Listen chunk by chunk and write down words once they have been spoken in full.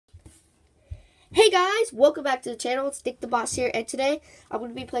Hey guys, welcome back to the channel. It's Nick the Boss here, and today I'm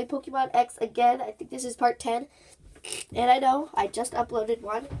going to be playing Pokemon X again. I think this is part 10, and I know I just uploaded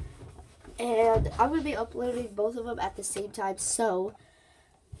one, and I'm going to be uploading both of them at the same time, so,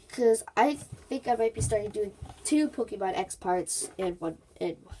 because I think I might be starting doing 2 Pokemon X parts in one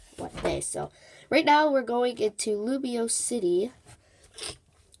day. So, right now we're going into Lumiose City,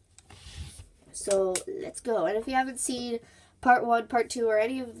 so let's go. And if you haven't seen Part 1, Part 2, or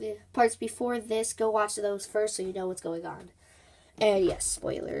any of the parts before this, go watch those first so you know what's going on. And yes,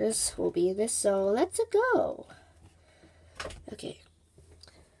 spoilers will be in this, so let's go. Okay.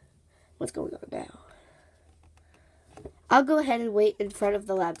 What's going on now? I'll go ahead and wait in front of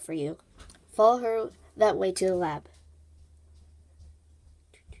the lab for you. Follow her that way to the lab.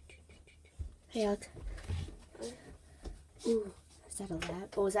 Hey, Alex. Ooh, is that a lab?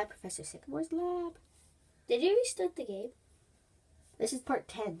 Oh, is that Professor Sycamore's lab? Did you restart the game? This is part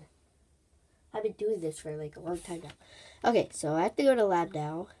 10. I've been doing this for like a long time now. Okay, so I have to go to lab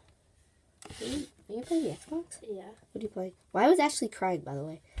now. Are you playing the Xbox? Yeah. What are you playing? Why was Ashley crying, by the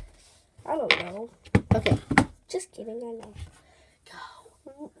way? I don't know. Okay. Just kidding, I know.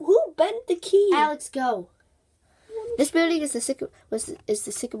 Go. Who bent the key? Alex, go. This building is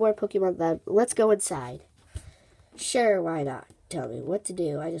the Sycamore Pokemon Lab. Let's go inside. Sure, why not? Tell me what to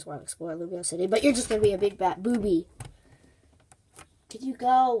do. I just want to explore Lumiose City, but you're just going to be a big bat booby. Can you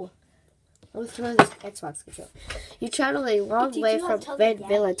go? I'm throwing this Xbox control. You traveled a long way from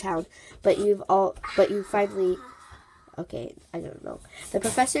Vanvilla Town, but you finally. Okay, I don't know. The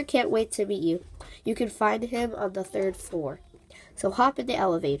professor can't wait to meet you. You can find him on the 3rd floor. So hop in the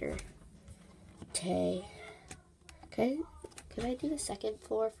elevator. Okay. Can I do the 2nd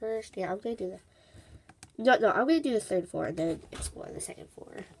floor first? Yeah, I'm gonna do that. No, I'm gonna do the 3rd floor and then explore the 2nd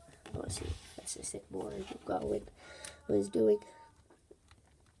floor. I want to see Professor Sycamore going. What he's doing.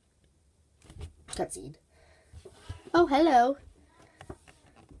 Cutscene. Oh, hello.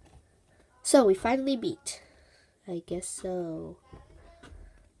 So, we finally meet. I guess so.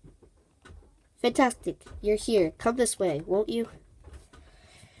 Fantastic. You're here. Come this way, won't you?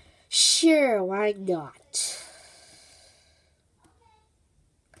 Sure, why not?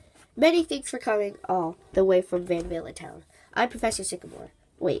 Many thanks for coming all the way from Vanvilla Town. I'm Professor Sycamore.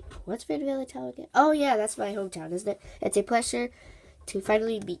 Wait, what's Vanvilla Town again? Oh, yeah, that's my hometown, isn't it? It's a pleasure to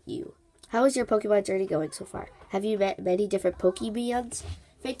finally meet you. How is your Pokemon journey going so far? Have you met many different Pokemon's?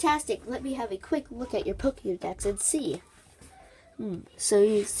 Fantastic. Let me have a quick look at your Pokédex and see. So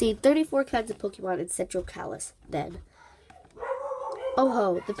you've seen 34 kinds of Pokemon in Central Kalos, then. Oh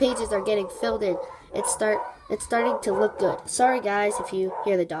ho, the pages are getting filled in. It's starting to look good. Sorry guys if you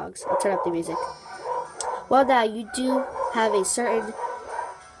hear the dogs. I'll turn up the music. Well now, you do have a certain...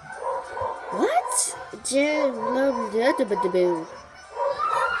 What?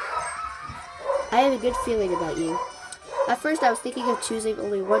 I have a good feeling about you. At first, I was thinking of choosing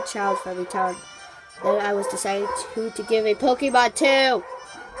only one child from the town. Then I was deciding who to give a Pokemon to.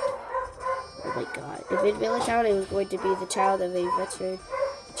 Oh my god. In Vanvilla Town, it was going to be the child of a veteran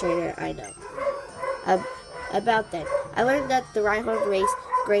trainer I know. About that, I learned that the Rhyhorn race,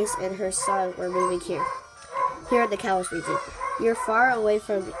 Grace and her son were moving here in the Kalos region. You're far away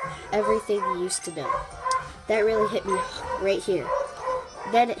from everything you used to know. That really hit me right here.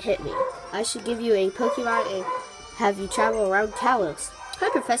 Then it hit me. I should give you a Pokemon and have you travel around Kalos. Hi,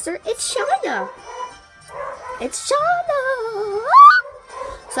 Professor. It's Shauna. It's Shauna.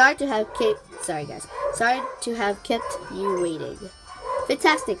 Sorry to have kept you waiting.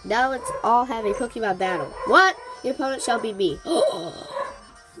 Fantastic. Now let's all have a Pokemon battle. What? Your opponent shall be me.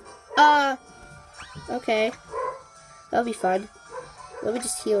 Okay. That'll be fun. Let me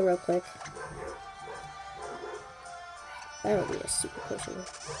just heal real quick. I don't need a super potion.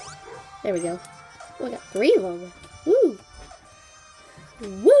 There we go. Oh, we got 3 of them. Woo!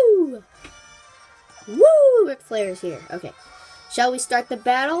 Woo! Woo! Ric Flair is here. Okay. Shall we start the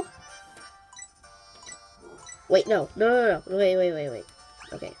battle? Wait, no. Wait.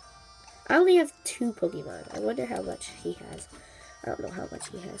 Okay. I only have 2 Pokemon. I wonder how much he has. I don't know how much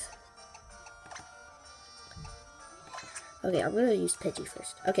he has. Okay, I'm gonna use Pidgey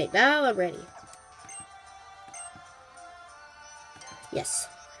first. Okay, now I'm ready. Yes.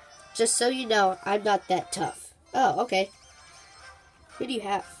 Just so you know, I'm not that tough. Oh, okay. Who do you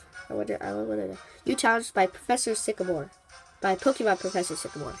have? I wonder know. You challenged by Professor Sycamore. By Pokemon Professor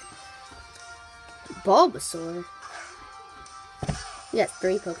Sycamore. Bulbasaur? You got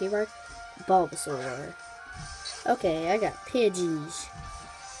 3 Pokemon? Bulbasaur. Okay, I got Pidgeys.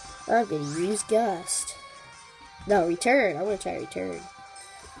 I'm gonna use Gust. No, Return. I want to try Return.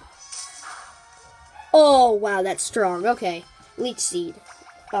 Oh, wow, that's strong. Okay. Leech Seed.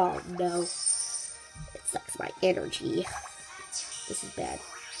 Oh, no. max my energy. This is bad.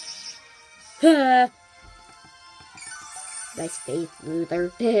 Nice faith,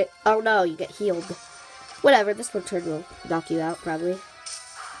 Luther. Oh no, you get healed. Whatever, this one turn will knock you out, probably.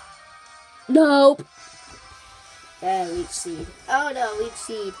 Nope. Leech Seed. Oh no, Leech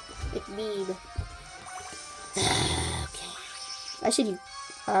Seed. It's mean. Okay. I should use...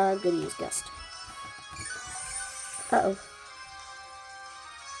 I'm gonna use Gust. Uh-oh.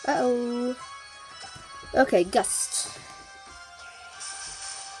 Uh-oh. Okay, Gust.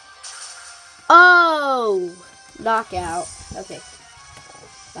 Oh! Knockout. Okay.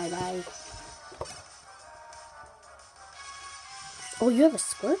 Bye-bye. Oh, you have a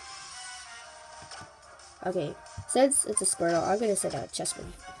Squirt? Okay. Since it's a Squirtle, I'm gonna send out Chespin.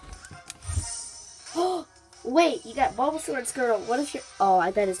 Oh! Wait, you got Bulbasaur and Squirtle. What if you're... Oh, I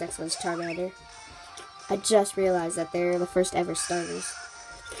bet his next one's Charmander. I just realized that they're the first ever starters.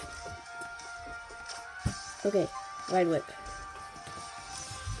 Okay, Line Whip.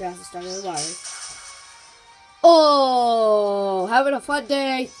 Grass is starting with water. Oh, having a fun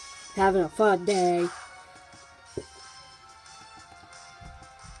day. Having a fun day.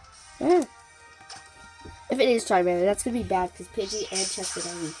 Yeah. If it is Charmander, that's going to be bad because Pidgey and Chespin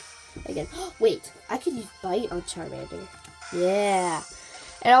are weak. Again. Wait, I could use Bite on Charmander. Yeah.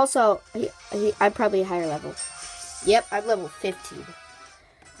 And also, I'm probably a higher level. Yep, I'm level 15.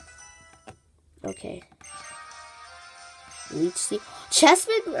 Okay. Leech Seed.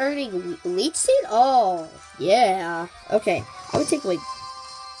 Chespin earning Leech Seed? Oh, yeah. Okay. I would take away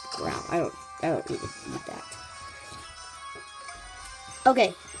Growl. I don't even need that.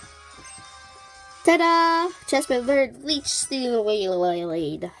 Okay. Ta-da! Chespin learned Leech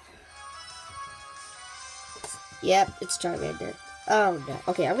Seed. Yep, it's Charmander. Oh no.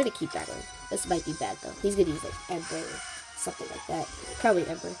 Okay, I'm gonna keep that one. This might be bad though. He's gonna use like Ember or something like that. Probably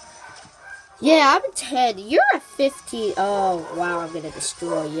Ember. Yeah, I'm a 10. You're a 15. Oh, wow, I'm gonna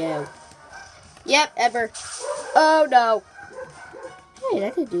destroy you. Yep, Ember. Oh, no. Hey,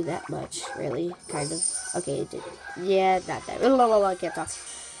 that didn't do that much, really. Kind of. Okay, it did. Yeah, not that. I can't talk.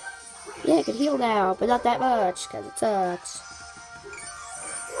 Yeah, I can heal now, but not that much, because it sucks.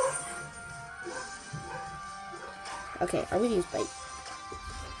 Okay, I'm gonna use Bite.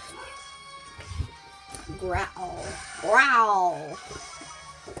 Growl. Growl.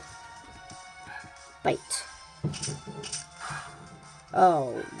 Bite.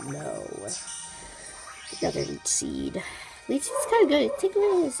 Oh no. Another Leech Seed. Leech Seed's kind of good. Take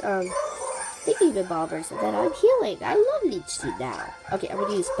away his thinking the bombers, and then I'm healing. I love Leech Seed now. Okay, I'm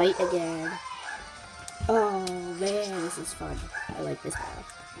gonna use Bite again. Oh man, this is fun. I like this now.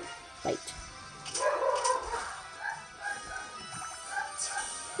 Bite.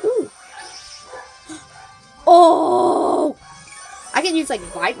 Ooh. Oh! I can use like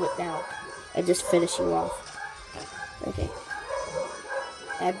Vine Whip now and just finish you off. Okay.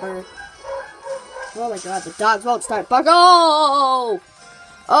 Ember. Oh my god, the dogs won't start barking. Oh!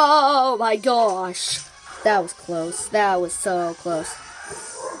 Oh my gosh. That was close. That was so close.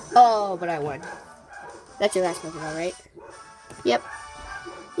 Oh, but I won. That's your last Pokemon, right? Yep.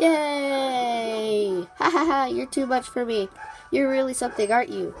 Yay! Ha ha ha, you're too much for me. You're really something, aren't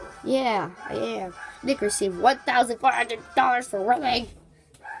you? Yeah, I am. Nick received $1,400 for winning.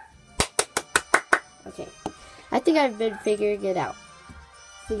 Okay. I think I've been figuring it out.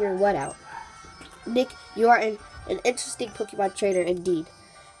 Figuring what out? Nick, you are an interesting Pokemon trainer indeed.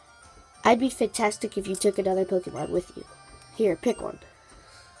 I'd be fantastic if you took another Pokemon with you. Here, pick one.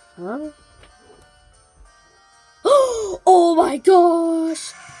 Huh? Oh my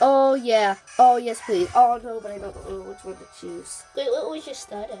gosh! Oh yeah. Oh yes, please. Oh no, but I don't know which one to choose. Wait, what was your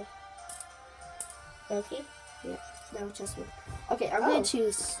starter? Okay. Yeah. Now just one. Okay, I'm gonna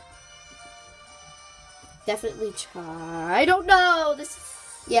choose. Definitely I don't know. This.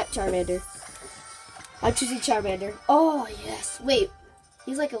 Yep, Charmander. I'm choosing Charmander. Oh yes. Wait.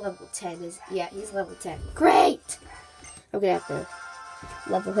 He's like a level 10. Yeah, he's level 10. Great. I'm gonna have to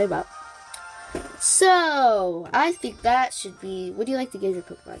level him up. So, I think that should be... Would you like to give your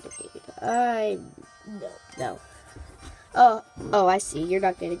Pokemon nickname? No. Oh, I see. You're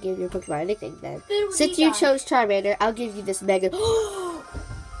not going to give your Pokemon a nickname then. Since you chose Charmander, I'll give you this Mega...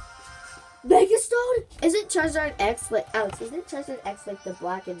 Megastone? Isn't Charizard X like... Alex, isn't Charizard X like the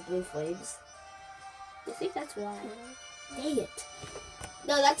black and blue flames? I think that's why. Dang it.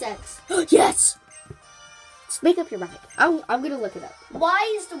 No, that's X. Yes! Just make up your mind. I'm going to look it up.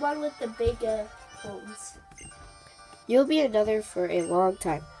 Why is the one with the bigger holes? You'll be another for a long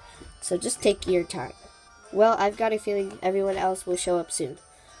time, so just take your time. Well, I've got a feeling everyone else will show up soon.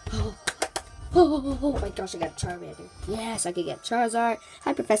 Oh my gosh, I got a Charmander. Yes, I can get Charizard.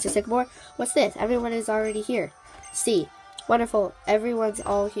 Hi, Professor Sycamore. What's this? Everyone is already here. See. Wonderful. Everyone's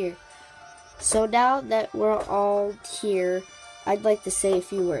all here. So now that we're all here, I'd like to say a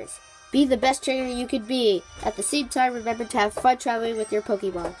few words. Be the best trainer you could be. At the same time, remember to have fun traveling with your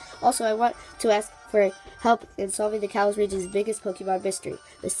Pokemon. Also, I want to ask for help in solving the Kalos region's biggest Pokemon mystery,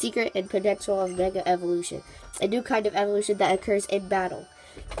 the secret and potential of Mega Evolution, a new kind of evolution that occurs in battle.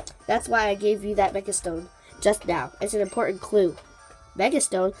 That's why I gave you that Mega Stone just now. It's an important clue. Mega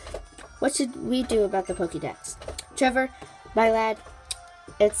Stone? What should we do about the Pokédex? Trevor, my lad,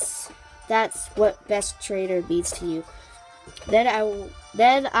 that's what best trainer means to you. Then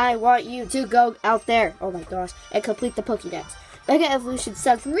I want you to go out there, oh my gosh, and complete the Pokédex. Mega Evolution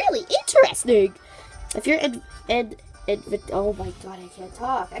sounds really interesting. If you're oh my god, I can't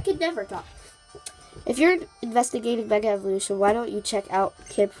talk. I can never talk. If you're investigating Mega Evolution, why don't you check out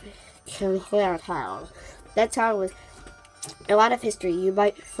Town? That town with a lot of history. You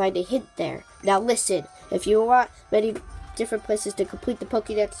might find a hint there. Now listen, if you want many different places to complete the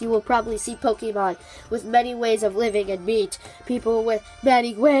Pokédex, you will probably see Pokemon with many ways of living and meet people with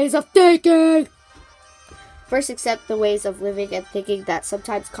many ways of thinking. First, accept the ways of living and thinking that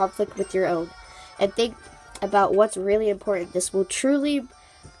sometimes conflict with your own, and think about what's really important. This will truly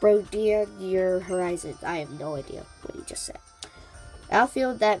broaden your horizons. I have no idea what he just said. I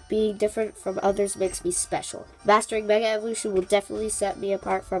feel that being different from others makes me special. Mastering Mega Evolution will definitely set me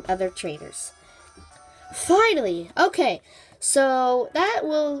apart from other trainers. Finally! Okay, so that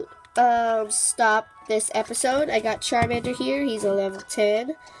will stop this episode. I got Charmander here. He's a level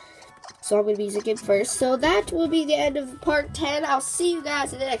 10. So I'm going to be using him first. So that will be the end of part 10. I'll see you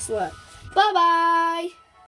guys in the next one. Bye-bye!